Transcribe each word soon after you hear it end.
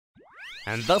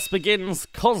And thus begins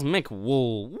Cosmic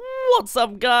Wall. What's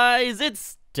up, guys?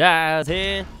 It's Daz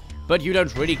here. But you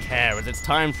don't really care, as it's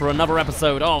time for another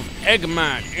episode of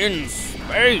Eggman in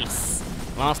Space.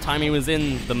 Last time he was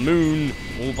in the moon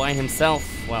all by himself.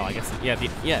 Well, I guess,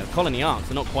 yeah, colony arc,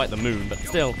 so not quite the moon, but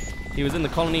still. He was in the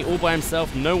colony all by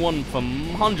himself, no one from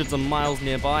hundreds of miles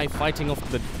nearby, fighting off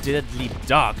the deadly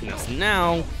darkness.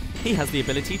 Now, he has the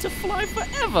ability to fly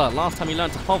forever. Last time he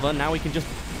learned to hover, now he can just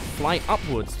fly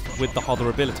upwards with the hover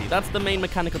ability. That's the main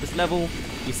mechanic of this level.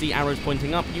 You see arrows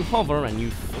pointing up, you hover, and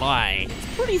you fly.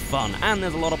 It's pretty fun, and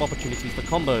there's a lot of opportunities for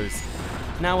combos.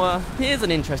 Now, here's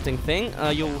an interesting thing.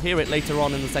 You'll hear it later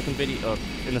on in the second video,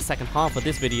 in the second half of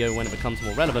this video when it becomes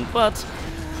more relevant, but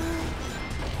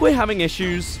we're having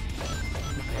issues.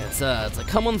 It's a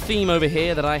common theme over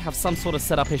here that I have some sort of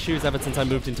setup issues ever since I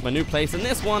moved into my new place, and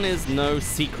this one is no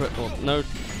secret, or no,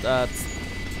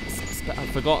 I've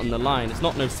forgotten the line. It's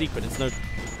not no secret, it's no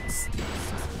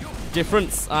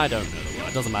difference. I don't know,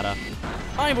 it doesn't matter.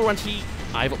 I've already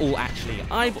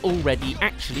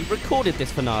actually recorded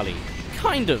this finale.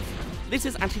 Kind of. This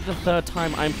is actually the third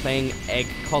time I'm playing Egg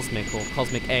Cosmic, or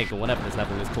Cosmic Egg, or whatever this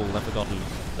level is called, I've forgotten.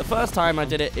 The first time I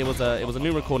did it, it was a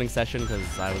new recording session,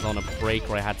 because I was on a break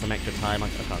where I had some extra time, I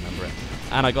can't remember it.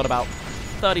 And I got about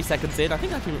 30 seconds in. I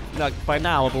think actually, like, by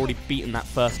now I've already beaten that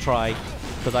first try,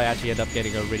 because I actually ended up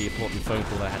getting a really important phone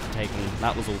call that I had to take, and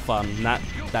that was all fun. And that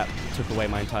took away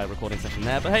my entire recording session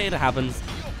there, but hey, it happens.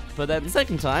 But then the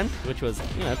second time, which was,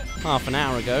 half an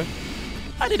hour ago,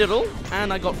 I did it all,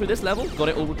 and I got through this level, got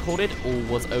it all recorded, all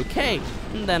was okay.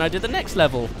 And then I did the next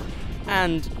level,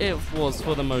 and it was,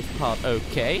 for the most part,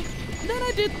 okay. And then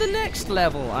I did the next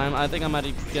level. I think I might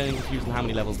be getting confused on how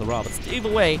many levels there are, but either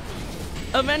way,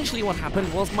 eventually what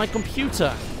happened was my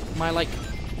computer, my,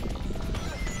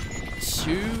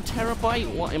 2 terabyte?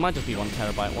 What? It might just be 1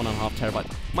 terabyte, 1.5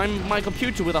 terabyte. My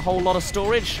computer with a whole lot of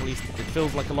storage, at least it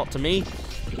feels like a lot to me,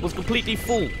 was completely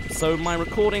full. So my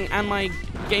recording and my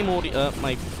game audio,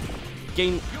 my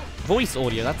game voice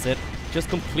audio, that's it, just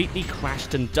completely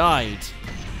crashed and died.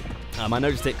 I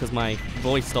noticed it because my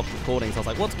voice stopped recording, so I was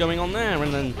like, what's going on there?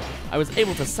 And then I was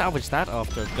able to salvage that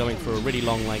after going through a really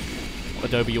long,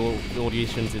 Adobe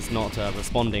Auditions is not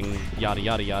responding, yada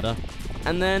yada yada.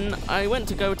 And then I went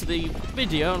to go to the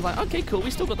video, and I was like, okay, cool,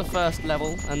 we still got the first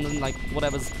level, and then,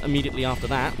 whatever's immediately after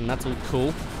that, and that's all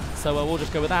cool. So we'll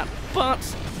just go with that. But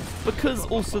because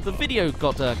also the video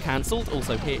got cancelled,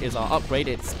 also here is our upgrade.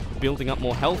 It's building up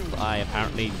more health. I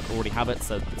apparently already have it,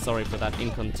 so sorry for that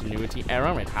incontinuity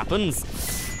error. It happens.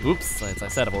 Oops, as I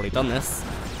said, I've already done this.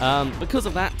 Because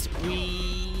of that,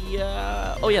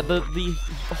 the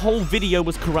whole video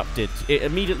was corrupted. It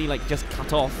immediately just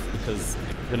cut off because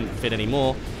it couldn't fit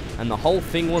anymore, and the whole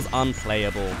thing was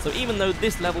unplayable. So even though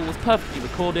this level was perfectly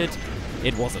recorded,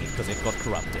 it wasn't, because it got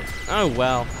corrupted. Oh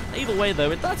well. Either way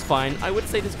though, that's fine. I would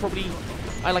say this probably,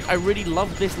 I really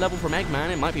love this level from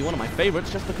Eggman. It might be one of my favorites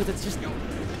just because it's just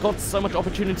got so much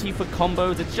opportunity for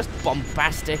combos. It's just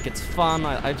bombastic, it's fun.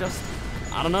 I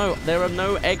don't know. There are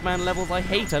no Eggman levels I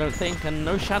hate, I don't think, and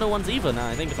no Shadow ones either now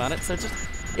I think about it. So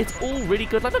it's all really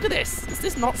good. Look at this. Is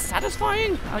this not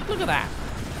satisfying? Look at that.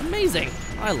 Amazing.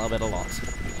 I love it a lot.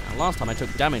 Last time I took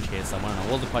damage here somewhere, and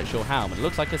I wasn't quite sure how, but it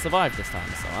looks like I survived this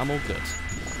time, so I'm all good.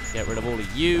 Get rid of all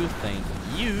of you, thank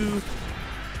you.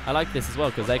 I like this as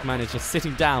well, because Eggman is just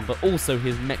sitting down, but also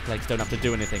his mech legs don't have to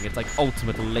do anything. It's like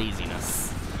ultimate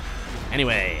laziness.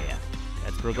 Anyway,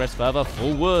 let's progress further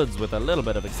forwards with a little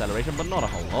bit of acceleration, but not a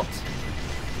whole lot.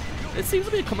 It seems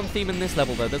to be a common theme in this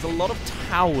level, though. There's a lot of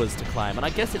towers to climb, and I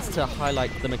guess it's to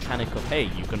highlight the mechanic of, hey,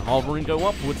 you can hover and go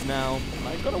upwards now. And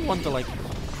I've got to wonder,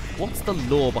 what's the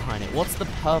lore behind it? What's the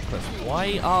purpose?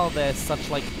 Why are there such,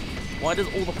 why does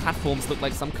all the platforms look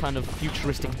like some kind of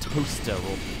futuristic toaster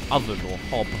or oven or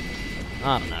hob?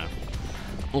 I don't know.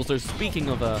 Also, speaking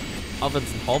of ovens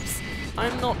and hobs,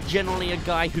 I'm not generally a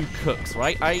guy who cooks,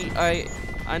 right?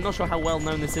 I'm not sure how well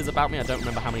known this is about me. I don't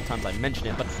remember how many times I mentioned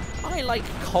it, but I like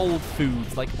cold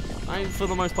foods. I, for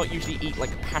the most part, usually eat,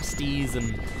 pasties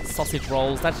and sausage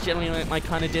rolls. That's generally my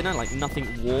kind of dinner, nothing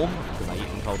warm, because I eat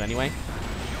them cold anyway.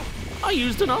 I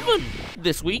used an oven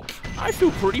this week. I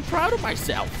feel pretty proud of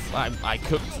myself. I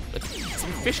cooked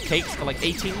some fish cakes for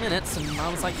 18 minutes, and I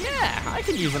was like, yeah, I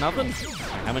can use an oven.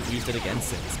 I haven't used it again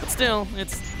since. But still,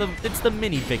 it's the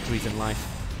mini victories in life.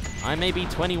 I may be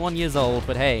 21 years old,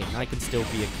 but hey, I can still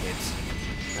be a kid.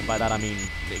 And by that I mean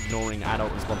ignoring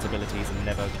adult responsibilities and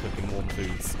never cooking warm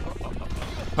foods.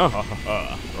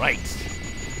 Right.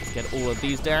 Let's get all of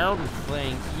these down.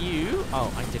 Thank you.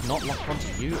 Oh, I did not lock onto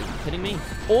you. Are you kidding me?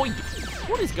 Or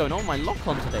what is going on with my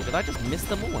lock-on today? Did I just miss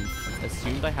them all and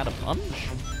assumed I had a punch?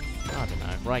 I don't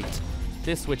know. Right.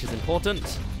 This switch is important.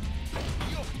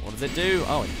 What does it do?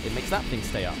 Oh, it makes that thing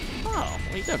stay up. Oh,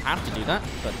 well, you don't have to do that,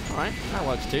 but alright, that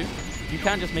works too. You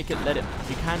can just make it,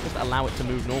 you can just allow it to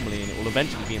move normally, and it will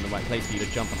eventually be in the right place for you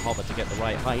to jump and hover to get the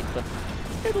right height, but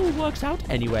it all works out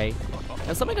anyway.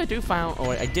 And something I did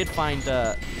find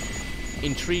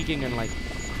intriguing and like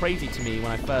crazy to me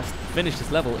when I first finished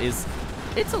this level is,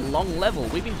 it's a long level.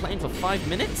 We've been playing for 5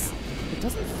 minutes. It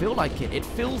doesn't feel like it. It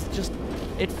feels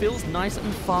nice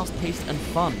and fast-paced and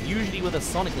fun. Usually with a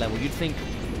Sonic level, you'd think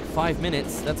 5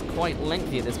 minutes, that's quite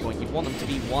lengthy at this point. You'd want them to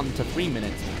be 1 to 3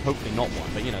 minutes. Hopefully not 1,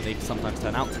 but you know, they sometimes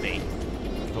turn out to be.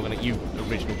 Talking at you,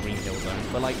 original Green Hill Zone.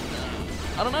 But like,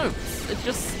 I don't know. It's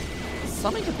just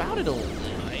something about it all.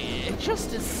 It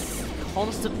just is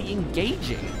constantly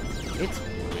engaging. It's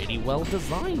really well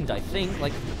designed, I think.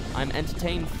 Like, I'm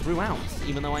entertained throughout,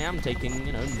 even though I am taking,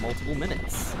 you know, multiple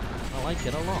minutes. I like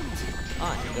it a lot.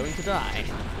 I'm going to die.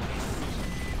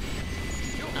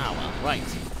 Ah, well, right.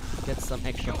 Get some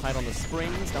extra height on the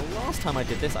springs. Now, last time I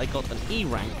did this, I got an E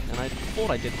rank, and I thought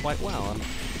I did quite well, and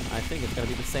I think it's going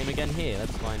to be the same again here.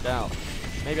 Let's find out.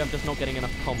 Maybe I'm just not getting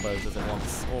enough combos as it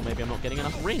wants, or maybe I'm not getting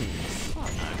enough rings.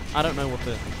 I don't know what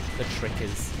the trick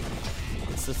is.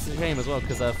 It's a shame as well,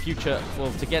 because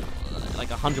to get like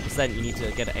 100%, you need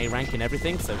to get an A rank in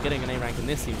everything, so getting an A rank in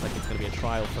this seems like it's going to be a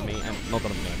trial for me, and not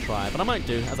that I'm going to try, but I might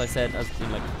do, as I said, as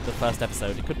in like the first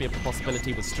episode. It could be a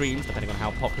possibility with streams, depending on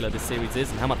how popular this series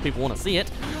is and how much people want to see it.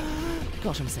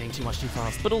 Gosh, I'm saying too much too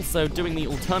fast. But also, doing the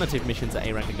alternative missions at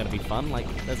A rank are going to be fun. Like,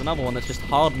 there's another one that's just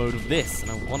hard mode of this,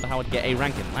 and I wonder how I'd get A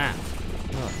rank in that.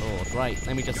 Oh lord, right,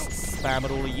 let me just spam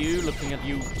at all of you, looking at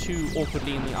you too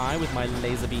awkwardly in the eye with my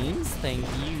laser beams. Thank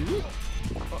you.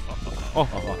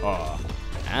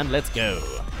 And let's go.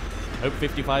 Hope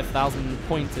 55,000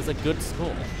 points is a good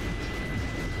score.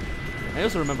 I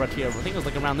also remember actually, I think it was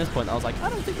like around this point, I was like, I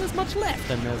don't think there's much left,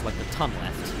 and there's like a ton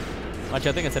left. Actually,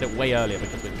 I think I said it way earlier,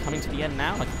 because we're coming to the end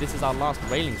now. Like, this is our last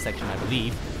railing section, I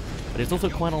believe. But it's also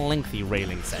quite a lengthy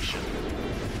railing session.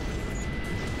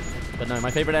 But no,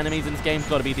 my favorite enemies in this game's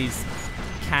got to be these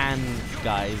can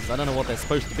guys. I don't know what they're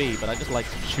supposed to be, but I just like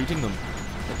shooting them.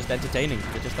 They're just entertaining.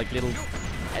 They're just like little,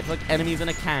 it's like enemies in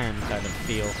a can kind of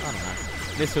feel. I don't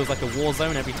know. This feels like a war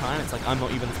zone every time. It's like I'm not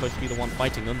even supposed to be the one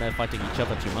fighting them. They're fighting each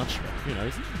other too much. Who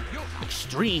knows?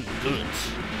 Extreme good.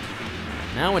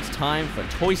 Now it's time for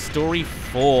Toy Story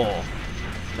 4.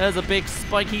 There's a big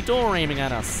spiky door aiming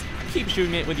at us. Keep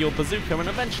shooting it with your bazooka and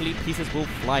eventually pieces will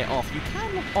fly off. You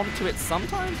can look onto it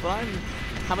sometimes, but I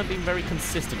haven't been very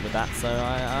consistent with that, so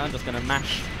I'm just going to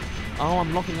mash. Oh,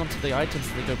 I'm locking onto the items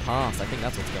as they go past. I think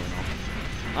that's what's going on.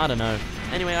 I don't know.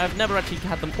 Anyway, I've never actually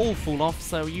had them all fall off,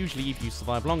 so usually if you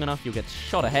survive long enough, you'll get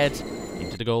shot ahead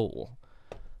into the goal.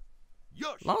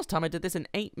 Last time I did this in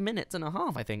 8 minutes and a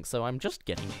half, I think, so I'm just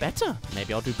getting better.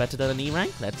 Maybe I'll do better than an E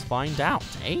rank. Let's find out,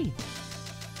 eh?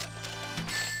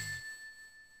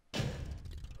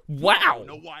 Wow! I don't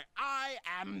know why I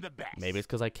am the best. Maybe it's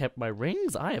because I kept my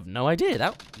rings? I have no idea.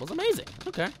 That was amazing.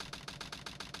 Okay.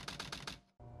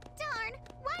 Darn!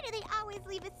 Why do they always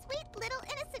leave a sweet little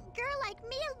innocent girl like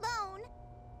me alone?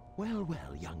 Well,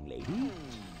 well, young lady.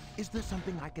 Is there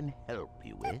something I can help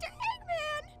you with? Dr.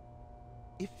 Eggman!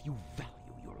 If you value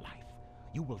your life,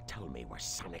 you will tell me where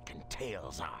Sonic and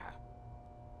Tails are.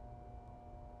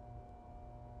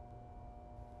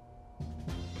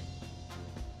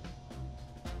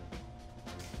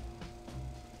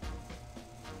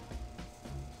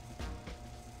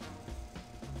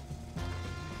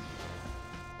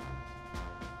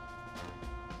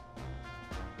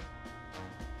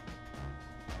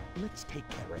 Let's take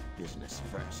care of business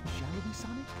first, shall we,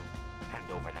 Sonic?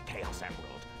 Hand over the Chaos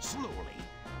Emerald, slowly,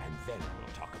 and then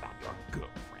we'll talk about your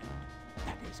girlfriend.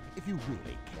 That is, if you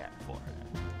really care for her.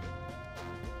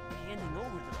 Handing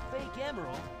over the fake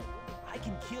emerald? I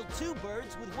can kill 2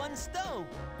 birds with 1 stone!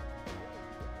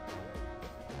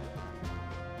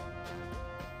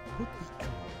 Put the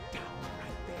emerald down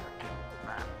right there and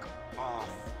back off.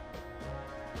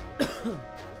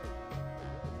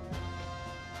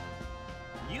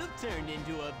 You've turned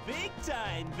into a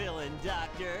big-time villain,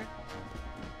 Doctor!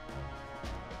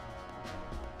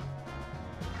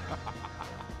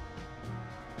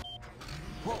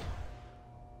 Whoa!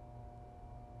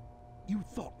 You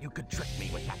thought you could trick me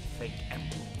with that fake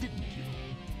emerald, didn't you?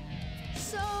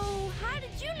 So, how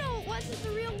did you know it wasn't the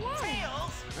real one?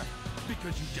 Tails!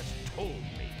 Because you just told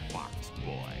me, Fox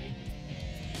Boy.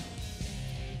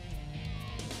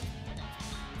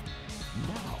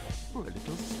 Now, for a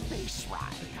little space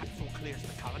ride. That full clears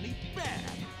the colony bad.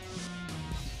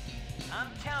 I'm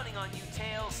counting on you,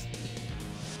 Tails.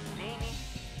 Amy,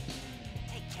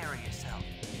 take care of yourself.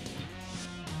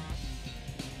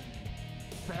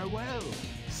 farewell,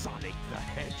 Sonic the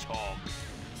Hedgehog.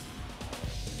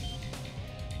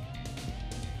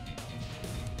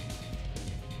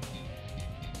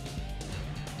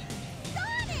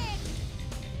 Sonic!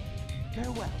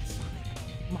 Farewell, Sonic,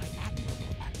 my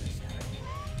admirable adversary.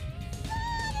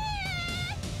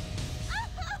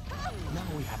 Now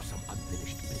we have some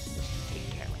unfinished business to take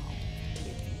care of.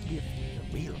 If you give me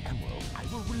the real emerald, I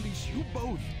will release you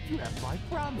both. You have my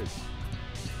promise.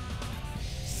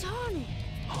 Sonic!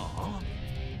 Huh?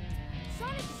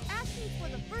 Sonic is asking for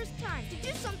the first time to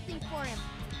do something for him.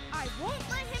 I won't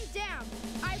let him down.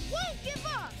 I won't give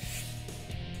up.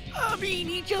 I mean,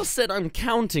 he just said I'm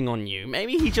counting on you.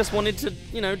 Maybe he just wanted to,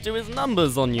 you know, do his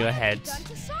numbers on your head. What have you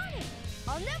done to Sonic?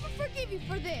 I'll never forgive you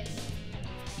for this.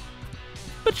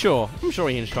 But sure, I'm sure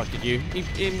he instructed you. He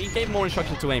gave more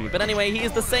instructions to Amy. But anyway, he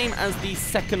is the same as the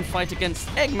second fight against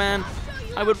Eggman.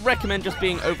 I would recommend just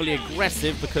being overly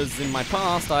aggressive because in my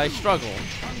past I struggle.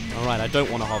 Alright, I don't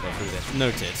want to hover through this.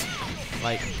 Noted.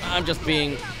 Like, I'm just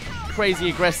being crazy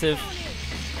aggressive.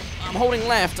 I'm holding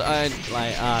left. I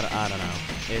don't know.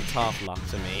 It's half luck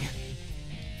to me.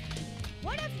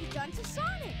 What have you done to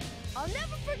Sonic? I'll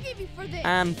never forgive you for this.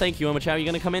 And thank you, Omochao. You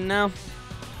gonna come in now?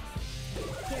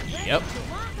 Yep.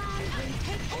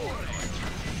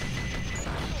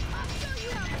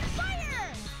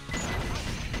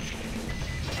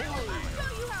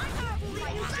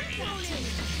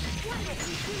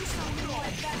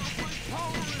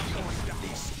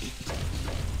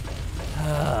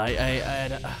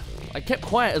 I kept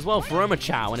quiet as well for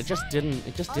Omochao, and it just didn't.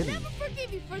 I'll never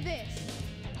forgive you for this.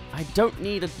 I don't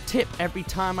need a tip every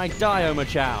time I die,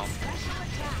 Omochao.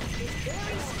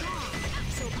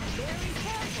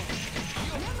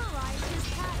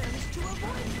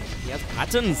 He has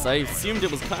patterns. I assumed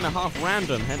it was kind of half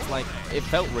random, hence like it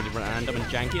felt really random and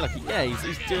janky. Like yeah,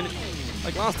 he's doing it.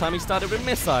 Like last time he started with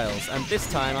missiles, and this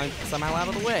time I'm somehow out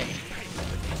of the way.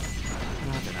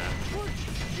 I don't know.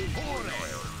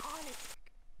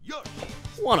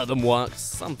 One of them works.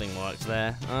 Something worked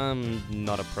there. I'm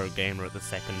not a pro gamer at the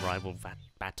second rival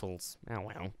battles. Oh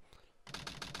well.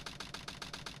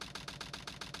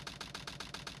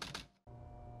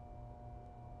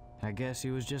 I guess he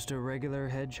was just a regular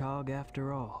hedgehog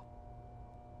after all.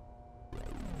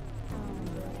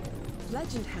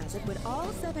 Legend has it when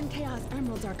all 7 Chaos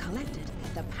Emeralds are collected,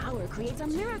 the power creates a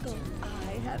miracle.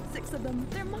 I have 6 of them.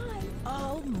 They're mine.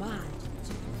 All mine.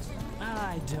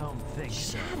 I don't think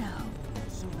so. Shadow.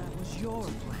 So that was your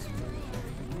plan from the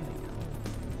beginning.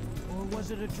 Or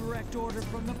was it a direct order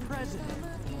from the president?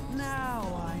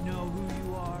 Now I know who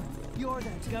you are. You're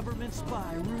that government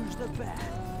spy, Rouge the Bat,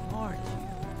 aren't you?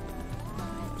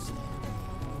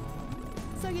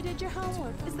 So you did your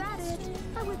homework, is that it?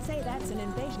 I would say that's an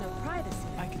invasion of privacy.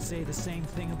 I could say the same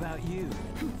thing about you.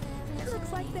 It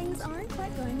looks like things aren't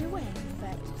quite going your way,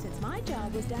 but since my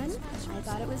job was done, I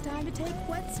thought it was time to take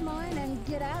what's mine and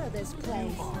get out of this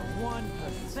place. You are one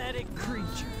pathetic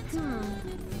creature.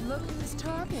 Look who's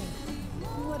talking.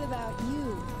 What about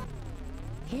you?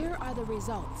 Here are the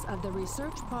results of the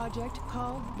research project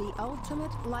called the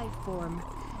Ultimate Life Form.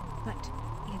 But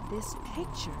if this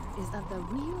picture is of the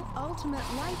real ultimate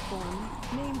life form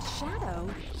named Shadow,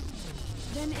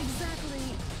 then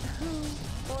exactly who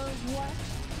or what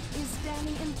is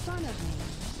standing in front of me?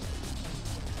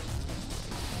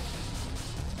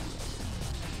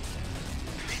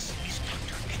 This is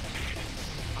Dr. Eggman.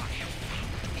 I have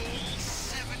found all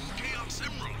 7 Chaos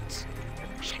Emeralds.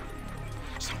 Shit.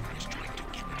 Someone is trying to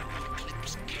get the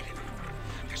Eclipse cannon.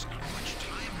 There's not much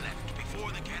time left before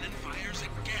the cannon fires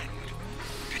again.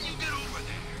 Can you get over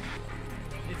there?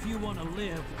 If you want to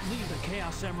live, leave the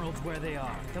Chaos Emeralds where they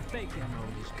are. The fake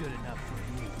emerald is good enough for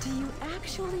you. Do you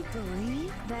actually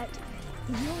believe that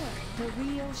you're the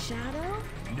real Shadow?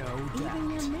 No doubt. Even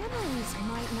your memories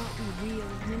might not be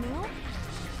real, you know?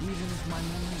 Even if my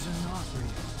memories are not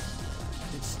real,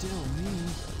 it's still me,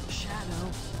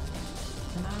 Shadow.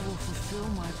 And I will fulfill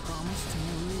my promise to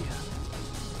Maria.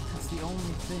 That's the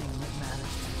only thing that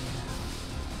matters to me now.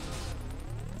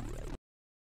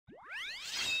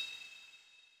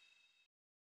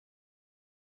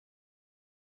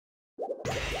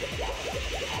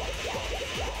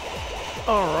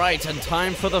 Alright, and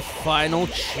time for the final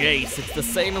chase. It's the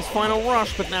same as Final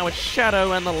Rush, but now it's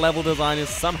Shadow, and the level design is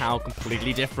somehow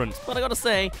completely different. But I gotta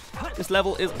say, this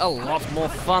level is a lot more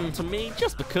fun to me,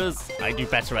 just because I do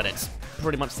better at it.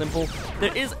 Pretty much simple.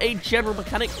 There is a general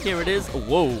mechanic. Here it is.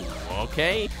 Whoa,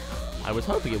 okay. I was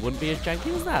hoping it wouldn't be as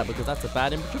janky as that, because that's a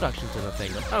bad introduction to the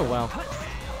thing, but oh well.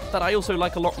 That I also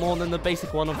like a lot more than the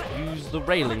basic one of use the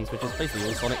railings, which is basically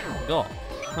all Sonic got.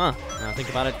 Huh. Now think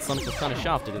about it, Sonic was kind of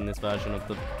shafted in this version of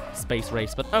the space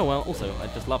race, but oh well, also, I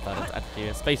just love that it's actually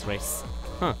a space race.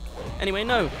 Huh. Anyway,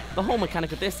 no, the whole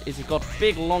mechanic of this is you've got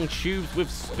big long tubes with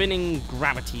spinning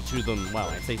gravity to them. Well,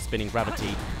 I say spinning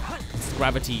gravity. It's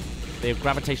gravity, they have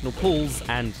gravitational pulls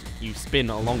and you spin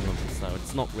along them, so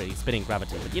it's not really spinning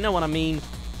gravity, but you know what I mean?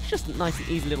 It's just a nice and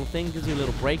easy little thing, gives you a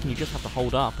little break and you just have to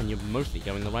hold up and you're mostly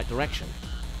going the right direction.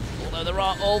 Although there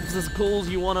are obstacles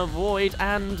you want to avoid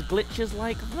and glitches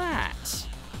like that.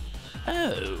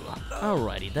 Oh,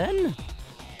 alrighty then.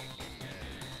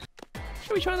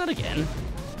 Shall we try that again?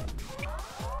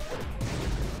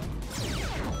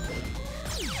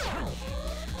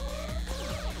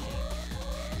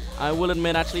 I will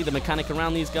admit, actually, the mechanic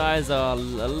around these guys are a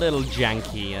little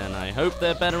janky, and I hope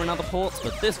they're better in other ports,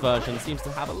 but this version seems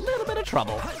to have a little bit of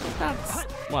trouble. That's,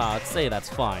 well, I'd say that's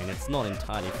fine. It's not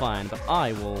entirely fine, but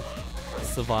I will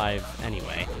survive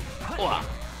anyway.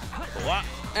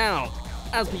 Ow!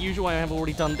 As per usual, I have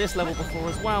already done this level before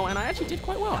as well, and I actually did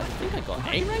quite well. I think I got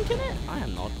A rank in it? I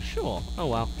am not sure. Oh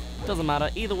well, doesn't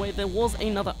matter. Either way, there was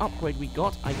another upgrade we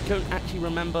got. I don't actually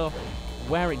remember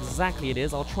where exactly it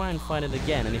is. I'll try and find it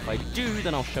again, and if I do,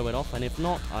 then I'll show it off, and if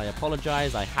not, I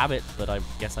apologize. I have it, but I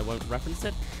guess I won't reference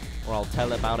it, or I'll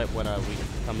tell about it when we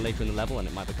come later in the level and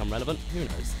it might become relevant. Who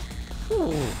knows?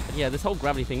 Ooh, yeah, this whole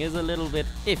gravity thing is a little bit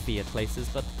iffy at places,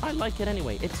 but I like it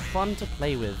anyway. It's fun to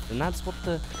play with, and that's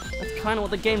kind of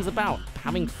what the game's about,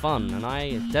 having fun, and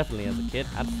I definitely, as a kid,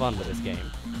 had fun with this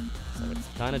game. So it's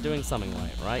kind of doing something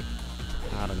right?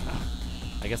 I don't know.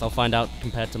 I guess I'll find out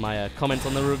compared to my comments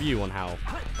on the review on how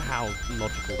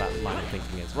logical that line of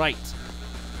thinking is. Right,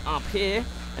 up here,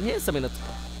 and here's something that's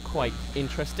quite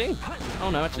interesting.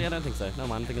 Oh no, actually I don't think so. No,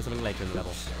 I'm thinking something later in the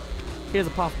level. Here's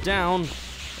a path down.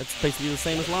 It's basically the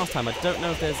same as last time. I don't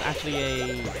know if there's actually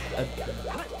a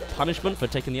punishment for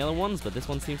taking the other ones, but this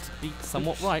one seems to be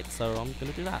somewhat right, so I'm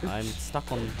going to do that. I'm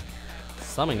stuck on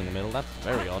something in the middle. That's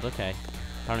very odd. Okay.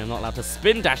 Apparently I'm not allowed to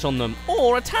spin dash on them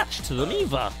or attach to them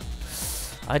either.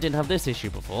 I didn't have this issue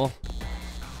before.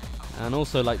 And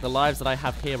also, like, the lives that I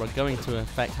have here are going to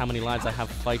affect how many lives I have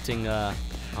fighting our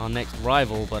next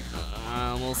rival, but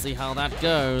we'll see how that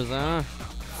goes, huh?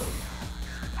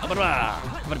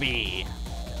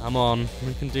 Come on,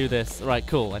 we can do this. Right,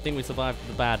 cool. I think we survived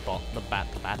the bad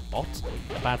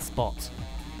spot.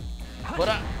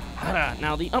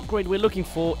 Now, the upgrade we're looking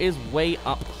for is way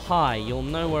up high. You'll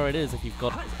know where it is if you've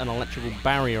got an electrical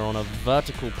barrier on a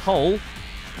vertical pole.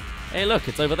 Hey, look,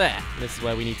 it's over there. This is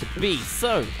where we need to be.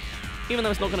 So, even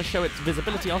though it's not going to show its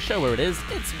visibility, I'll show where it is.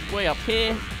 It's way up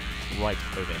here. Right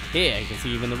over here. You can see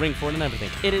even the ring for it and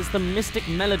everything. It is the Mystic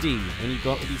Melody. When you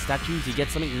go up to these statues, you get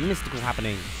something mystical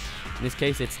happening. In this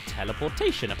case, it's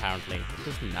teleportation, apparently, which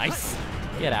is nice.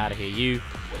 Get out of here, you.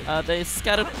 They're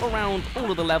scattered around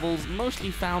all of the levels, they're mostly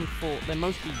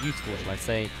useful, shall I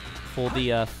say, for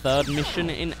the third mission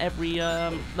in every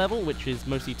level, which is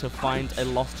mostly to find a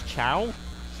lost Chow,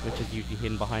 which is usually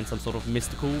hidden behind some sort of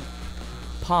mystical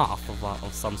path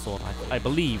of some sort, I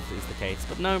believe is the case.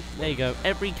 But no, there you go.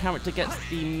 Every character gets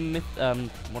the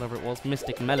whatever it was,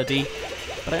 Mystic Melody.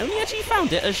 But I only actually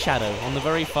found it as Shadow on the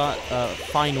very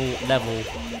final level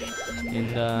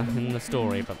in the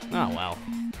story. But oh well.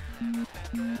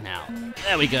 Now,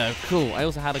 there we go. Cool. I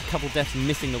also had a couple deaths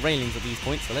missing the railings at these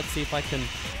points, so let's see if I can,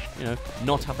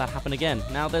 not have that happen again.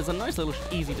 Now, there's a nice little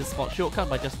easy to spot shortcut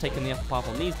by just taking the upper path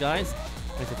on these guys.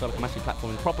 Makes it feel like I'm actually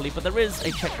platforming properly, but there is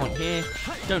a checkpoint here.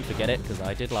 Don't forget it, because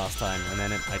I did last time, and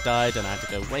then I died, and I had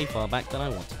to go way far back than I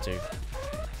wanted to.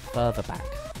 Further back.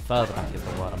 Further back is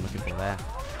the word I'm looking for there.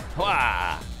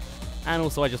 Hwah! And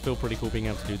also, I just feel pretty cool being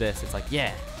able to do this. It's like,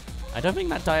 yeah. I don't think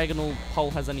that diagonal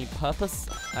pole has any purpose.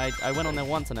 I went on there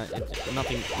once, and it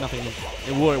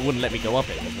wouldn't let me go up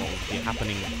it. What was the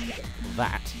happening of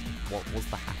that? What was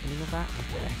the happening of that?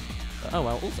 Okay. But, oh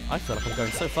well, also, I feel like I'm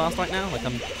going so fast right now, like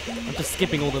I'm just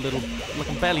skipping all the little, like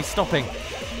I'm barely stopping.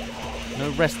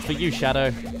 No rest for you,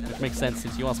 Shadow, which makes sense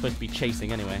since you are supposed to be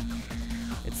chasing anyway.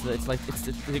 It's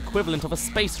the equivalent of a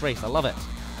space race. I love it.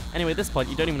 Anyway, at this point,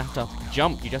 you don't even have to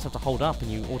jump. You just have to hold up, and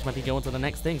you automatically go on to the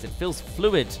next things. It feels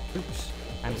fluid. Oops.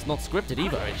 And it's not scripted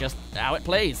either. It's just how it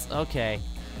plays. Okay.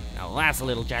 Now that's a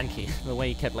little janky. The way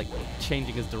he kept like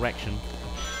changing his direction.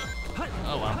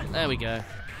 Oh well. There we go.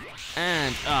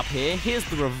 And up here, here's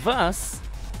the reverse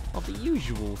of the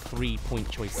usual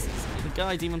 3-point choices. The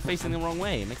guy's even facing the wrong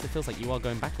way. It makes it feel like you are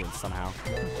going backwards somehow.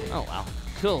 Oh wow.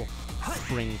 Cool.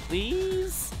 Spring,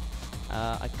 please.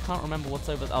 I can't remember what's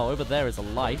over. Oh, over there is a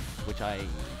life, which I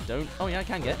don't. Oh yeah, I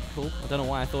can get. Cool. I don't know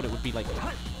why I thought it would be like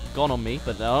gone on me,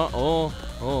 but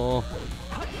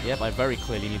Yep, I very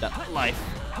clearly need that life.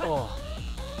 Oh,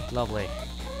 lovely.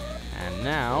 And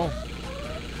now...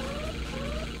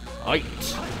 Right.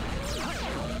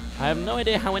 I have no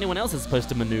idea how anyone else is supposed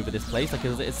to maneuver this place. Like,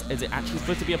 is it actually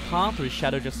supposed to be a path, or is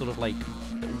Shadow just sort of, like,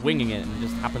 winging it and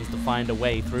just happens to find a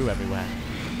way through everywhere?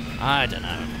 I don't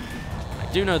know. What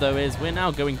I do know, though, is we're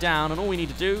now going down, and all we need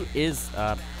to do is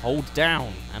hold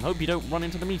down and hope you don't run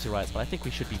into the meteorites, but I think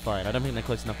we should be fine. I don't think they're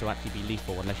close enough to actually be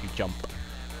lethal unless you jump.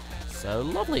 So,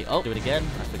 lovely. Oh, do it again.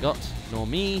 I forgot. Ignore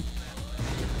me.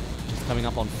 Just coming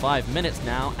up on 5 minutes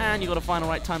now, and you got to find the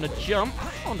right time to jump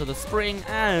onto the spring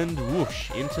and whoosh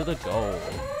into the goal.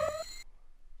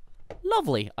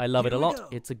 Lovely. I love it a lot.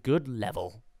 It's a good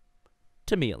level.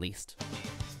 To me, at least.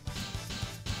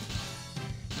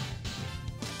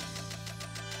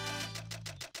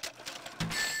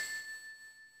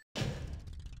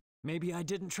 Maybe I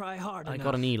didn't try hard enough. I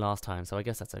got an E last time, so I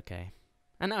guess that's okay.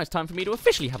 And now it's time for me to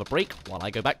officially have a break while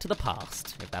I go back to the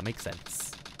past, if that makes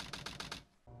sense.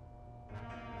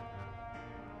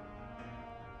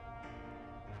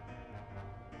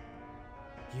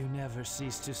 You never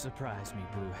cease to surprise me,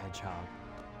 Blue Hedgehog.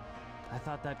 I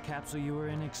thought that capsule you were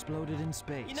in exploded in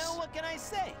space. You know, what can I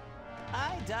say?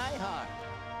 I die hard.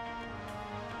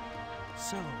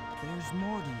 So, there's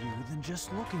more to you than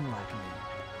just looking like me.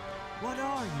 What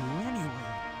are you, anyway?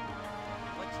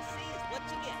 What you see is what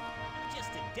you get.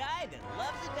 Just a guy that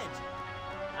loves adventure.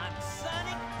 I'm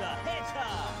Sonic the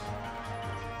Hedgehog.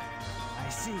 I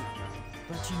see.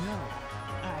 But you know,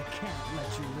 I can't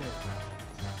let you live.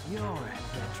 Your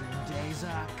adventuring days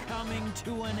are coming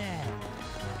to an end.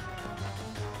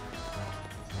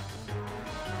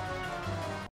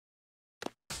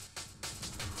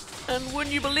 And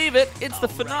wouldn't you believe it, it's the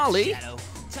finale. Shadow.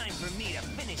 Time for me to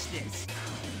finish this.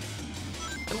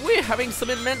 And we're having some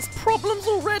immense problems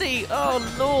already. Oh,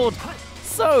 Lord.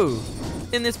 So,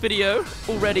 in this video,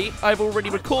 I've already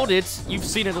recorded, you've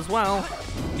seen it as well,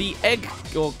 the egg,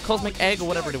 or cosmic egg, or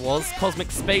whatever it was,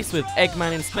 cosmic space with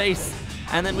Eggman in space.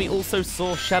 And then we also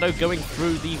saw Shadow going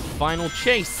through the final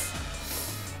chase.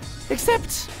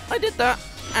 Except, I did that,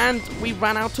 and I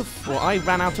ran out of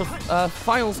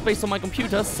file space on my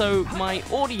computer, so my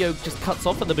audio just cuts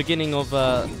off at the beginning of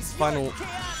final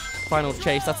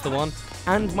chase, that's the one.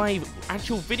 And my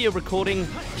actual video recording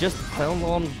just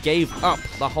gave up.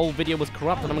 The whole video was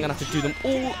corrupt, and I'm gonna have to do them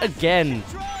all again.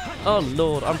 Oh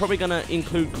lord, I'm probably gonna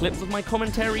include clips of my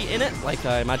commentary in it, like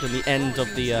I imagine the end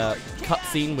of the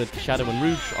cutscene with Shadow and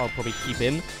Rouge I'll probably keep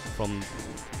in from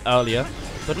earlier.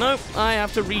 But no, I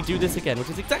have to redo this again,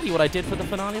 which is exactly what I did for the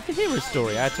finale of the hero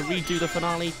story. I had to redo the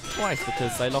finale twice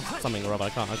because I lost something or other. I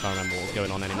can't remember what was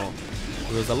going on anymore.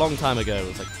 It was a long time ago, it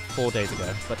was like 4 days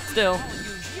ago, but still.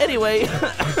 Anyway,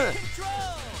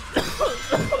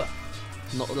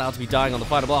 not allowed to be dying on the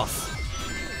final boss.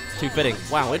 Too fitting.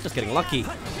 Wow, we're just getting lucky.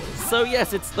 So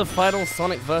yes, it's the final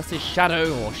Sonic versus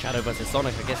Shadow, or Shadow versus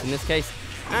Sonic, I guess in this case.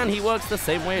 And he works the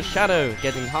same way as Shadow,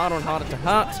 getting harder and harder to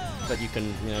hurt. But you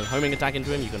can, homing attack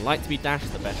into him. You can light speed dash,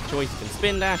 the best choice. You can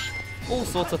spin dash, all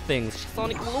sorts of things.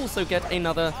 Sonic will also get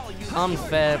another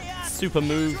unfair super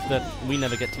move that we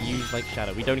never get to use like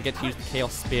Shadow. We don't get to use the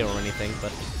Chaos Spear or anything,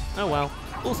 but oh well.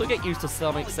 Also get used to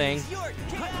Sonic saying,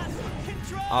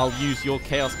 I'll use your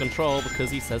Chaos Control, because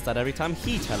he says that every time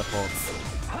he teleports.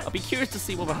 I'll be curious to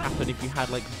see what would happen if you had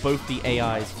like both the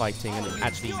AIs fighting and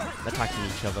actually attacking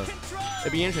each other.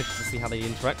 It'd be interesting to see how they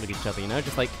interact with each other,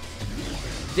 just like,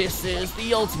 this is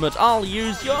the ultimate, I'll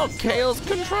use your Chaos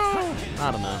Control!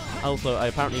 I don't know. Also, I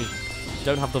apparently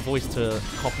don't have the voice to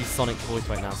copy Sonic's voice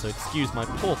right now, so excuse my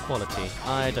poor quality.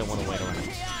 I don't want to wait around.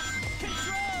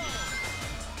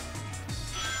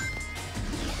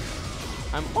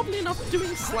 I'm oddly enough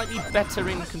doing slightly better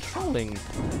in controlling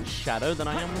Shadow than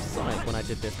I am with Sonic when I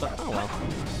did this, but oh well.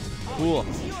 Cool.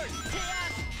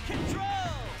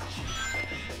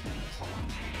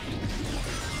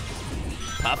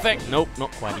 Perfect. Nope,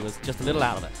 not quite. He was just a little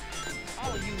out of it.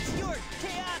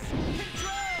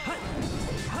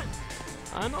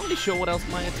 I'm not really sure what else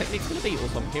my technique's going to be.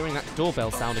 Also, I'm hearing that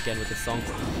doorbell sound again with this song.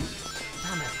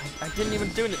 Damn it, I didn't even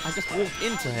do it. I just walked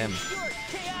into him.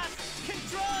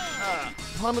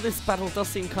 Part of this battle does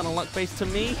seem kind of luck-based to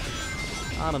me.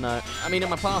 I don't know. I mean, in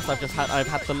my past, I've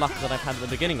had the luck that I've had at the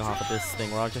beginning of half of this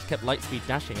thing, where I've just kept light speed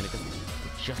dashing and it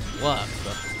just worked.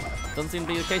 But doesn't seem to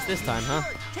be the case this time, huh?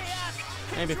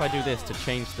 Maybe if I do this to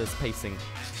change this pacing.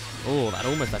 Oh, that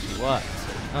almost actually worked.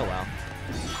 Oh well.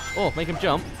 Oh, make him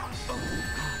jump.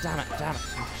 Oh, damn it.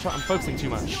 I'm focusing too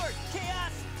much.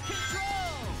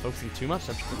 Focusing too much?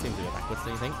 That seems to go backwards, do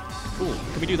you think? Ooh,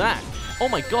 can we do that? Oh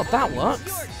my god, that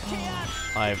works!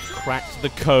 I've cracked the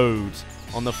code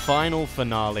on the final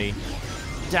finale.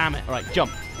 Damn it. Alright,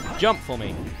 jump. Jump for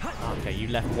me. Okay, you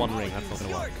left one ring. That's not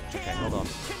going to work. Okay, hold on.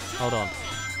 Hold on.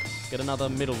 Get another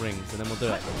middle rings, and then we'll do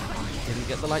it. Didn't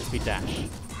get the lightspeed dash.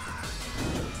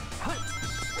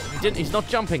 He didn't. He's not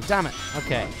jumping. Damn it.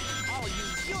 Okay. I'll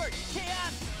use your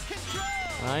chaos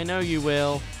control. I know you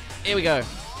will. Here we go.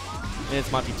 This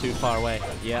might be too far away.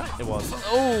 Yeah, it was.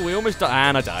 Oh, we almost died.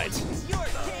 And I died. Your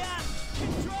chaos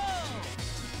control.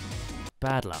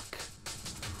 Bad luck.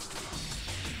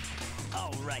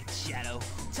 All right, Shadow.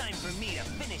 Time for me to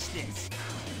finish this.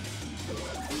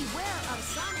 Beware of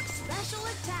Sonic's special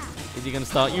attack. Is he going to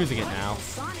start using it now?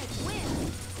 Sonic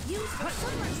wins. Use the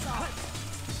somersault.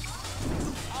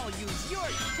 I'll use your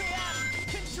chaos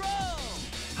control.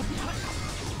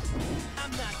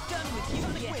 I'm not done with you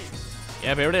yet.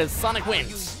 Yeah, here it is. Sonic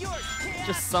wins. Use your chaos.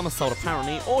 Just somersault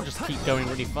apparently, or just keep going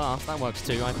really fast. That works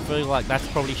too. I feel like that's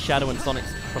probably Shadow and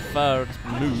Sonic's preferred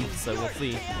move, so we'll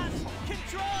see.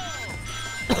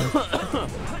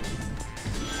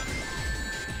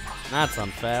 That's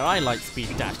unfair. I like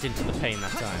speed dashed into the pain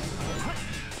that time.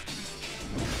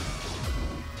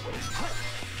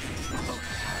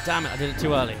 Damn it, I did it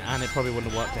too early, and it probably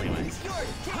wouldn't have worked anyway.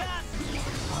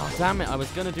 Oh, damn it, I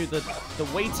was going to do the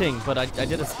waiting, but I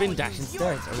did a spin dash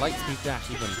instead, or light speed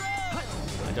dash even.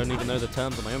 I don't even know the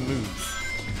terms of my own moves.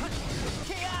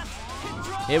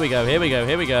 Here we go, here we go,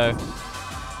 here we go.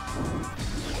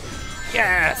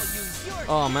 Yes!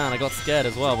 Oh man, I got scared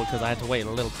as well because I had to wait a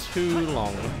little too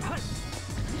long.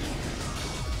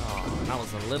 Oh, that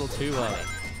was a little too early.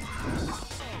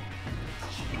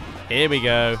 Here we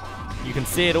go. You can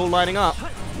see it all lighting up.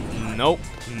 Nope.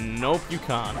 Nope, you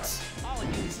can't.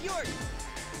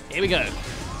 Here we go.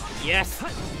 Yes.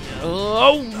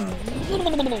 Oh.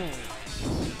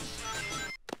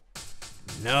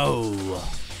 No.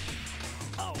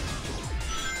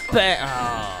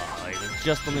 Oh, it was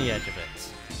just on the edge of it.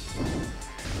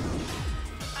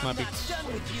 Might be.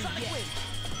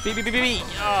 Beep, beep, beep, beep, beep.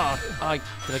 Oh,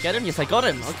 did I get him? Yes, I got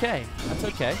him. Okay, that's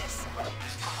okay.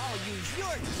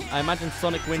 I imagine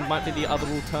Sonic Wind might be the other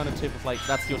alternative of, like,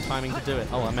 that's your timing to do it.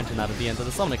 Oh, I mentioned that at the end of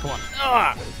the Sonic. Come on.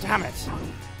 Ah, damn it.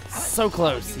 So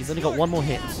close. He's only got one more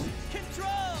hit.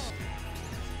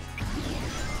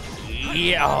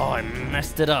 Yeah, oh, I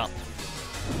messed it up.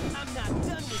 I'm not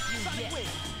done with you yet.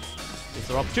 It's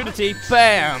our opportunity.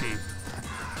 Bam!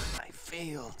 I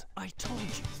failed. I told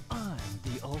you, I'm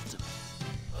the ultimate.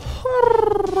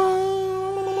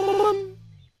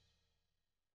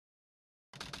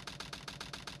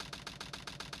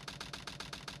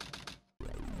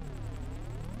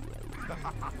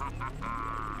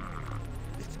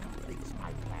 This completes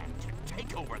my plan to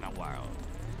take over the world.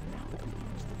 Now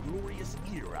comes the glorious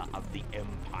era of the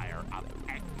Empire of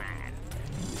Eggman.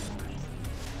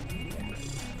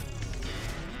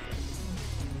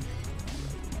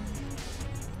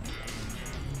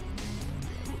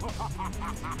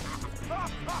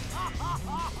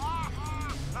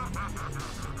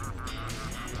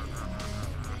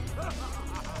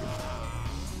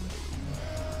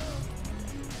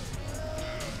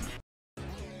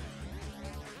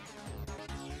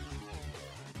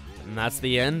 And that's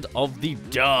the end of the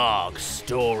dark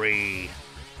story.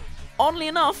 Oddly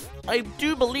enough, I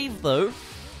do believe, though,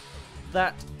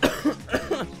 that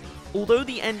although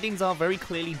the endings are very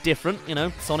clearly different, you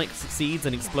know, Sonic succeeds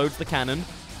and explodes the cannon,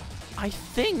 I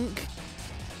think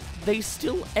they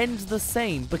still end the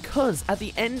same, because at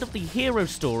the end of the hero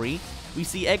story, we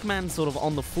see Eggman sort of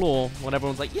on the floor when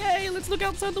everyone's like, yay, let's look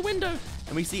outside the window,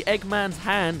 and we see Eggman's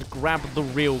hand grab the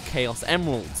real Chaos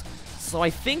Emeralds. So I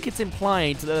think it's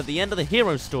implied that at the end of the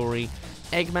hero story,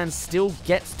 Eggman still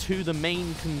gets to the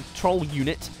main control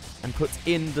unit and puts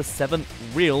in the 7th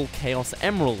real Chaos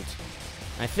Emerald.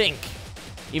 I think.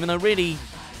 Even though really,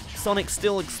 Sonic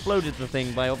still exploded the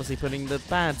thing by obviously putting the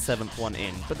bad 7th one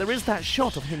in. But there is that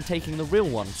shot of him taking the real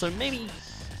one, so maybe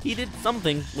he did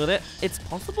something with it. It's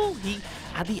possible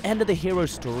at the end of the hero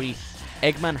story,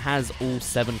 Eggman has all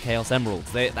 7 Chaos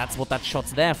Emeralds. That's what that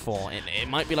shot's there for. It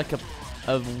might be like a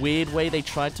weird way they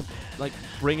tried to like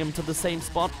bring him to the same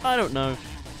spot. I don't know.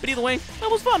 But either way,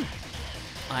 that was fun.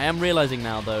 I am realizing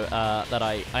now, though, that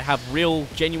I have real,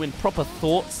 genuine, proper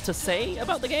thoughts to say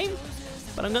about the game.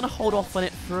 But I'm going to hold off on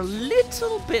it for a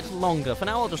little bit longer. For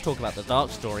now, I'll just talk about the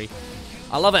dark story.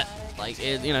 I love it. Like,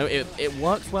 it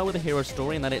works well with the hero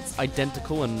story in that it's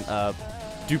identical and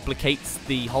duplicates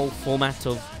the whole format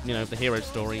of, the hero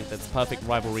story. That's perfect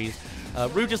rivalries.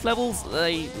 Rouge's levels,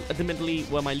 they admittedly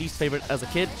were my least favorite as a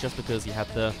kid, just because you had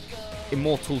the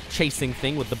immortal chasing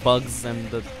thing with the bugs and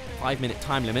the 5-minute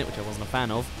time limit, which I wasn't a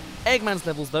fan of. Eggman's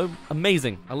levels, though,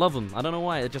 amazing. I love them. I don't know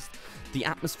why. the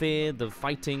atmosphere, the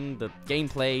fighting, the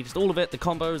gameplay, just all of it, the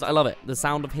combos, I love it. The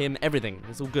sound of him, everything,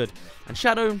 it's all good. And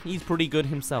Shadow, he's pretty good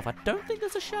himself. I don't think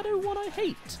there's a Shadow one I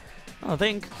hate. I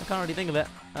can't really think of it.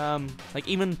 Like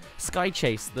even Sky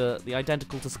Chase, the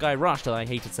identical to Sky Rush that I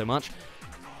hated so much,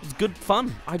 was good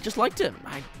fun. I just liked it.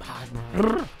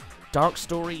 Dark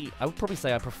Story, I would probably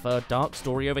say I prefer Dark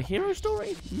Story over Hero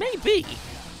Story. Maybe.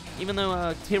 Even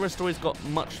though Hero Story's got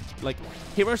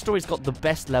Hero Story's got the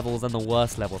best levels and the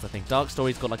worst levels, I think. Dark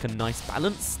Story's got like a nice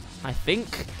balance, I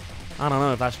think. I don't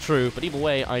know if that's true, but either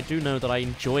way, I do know that I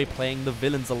enjoy playing the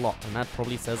villains a lot, and that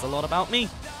probably says a lot about me.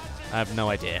 I have no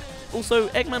idea. Also,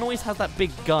 Eggman always has that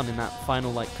big gun in that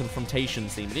final, like, confrontation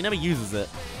scene, but he never uses it.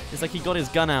 It's like he got his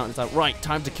gun out, and it's like, right,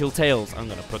 time to kill Tails. I'm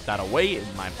gonna put that away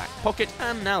in my back pocket,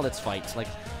 and now let's fight. Like,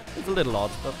 it's a little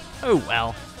odd, but oh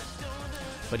well.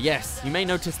 But yes, you may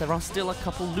notice there are still a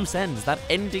couple loose ends. That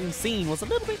ending scene was a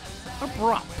little bit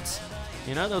abrupt.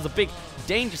 You know, there was a big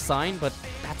danger sign, but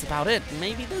that's about it.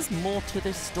 Maybe there's more to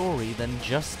this story than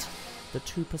just the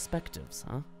two perspectives,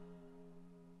 huh?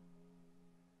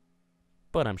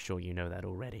 But I'm sure you know that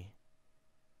already.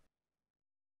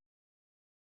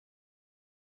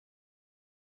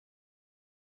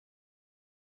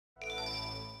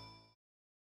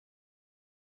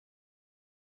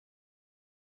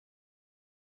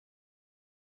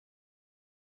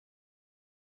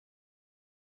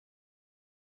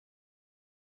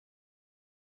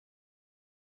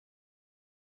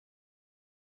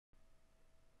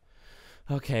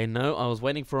 Okay, no, I was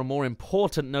waiting for a more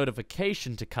important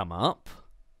notification to come up.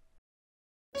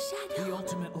 The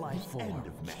ultimate life form.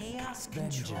 Chaos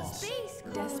Vengeance. control. Space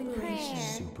Desperation.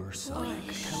 Supersonic.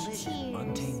 Collision.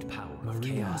 Untamed power of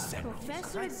chaos.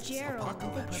 Professor Gerald.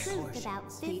 The truth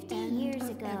about 50 The end years of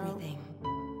ago. everything.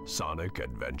 Sonic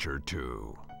Adventure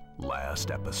 2. Last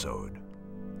episode.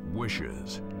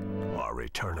 Wishes are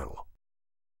eternal.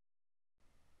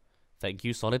 Thank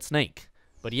you, Solid Snake.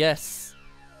 But yes,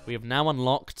 we have now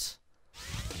unlocked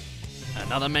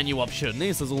another menu option.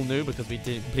 This is all new because we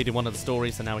completed one of the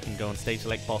stories, so now we can go on Stage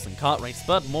Select, Boss, and Kart Race.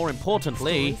 But more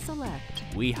importantly, Story select.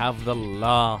 we have the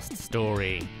last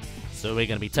story. So we're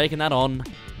going to be taking that on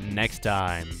next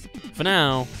time. For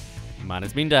now, mine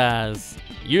has been Daz.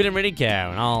 You didn't really care,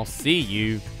 and I'll see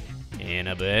you in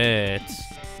a bit.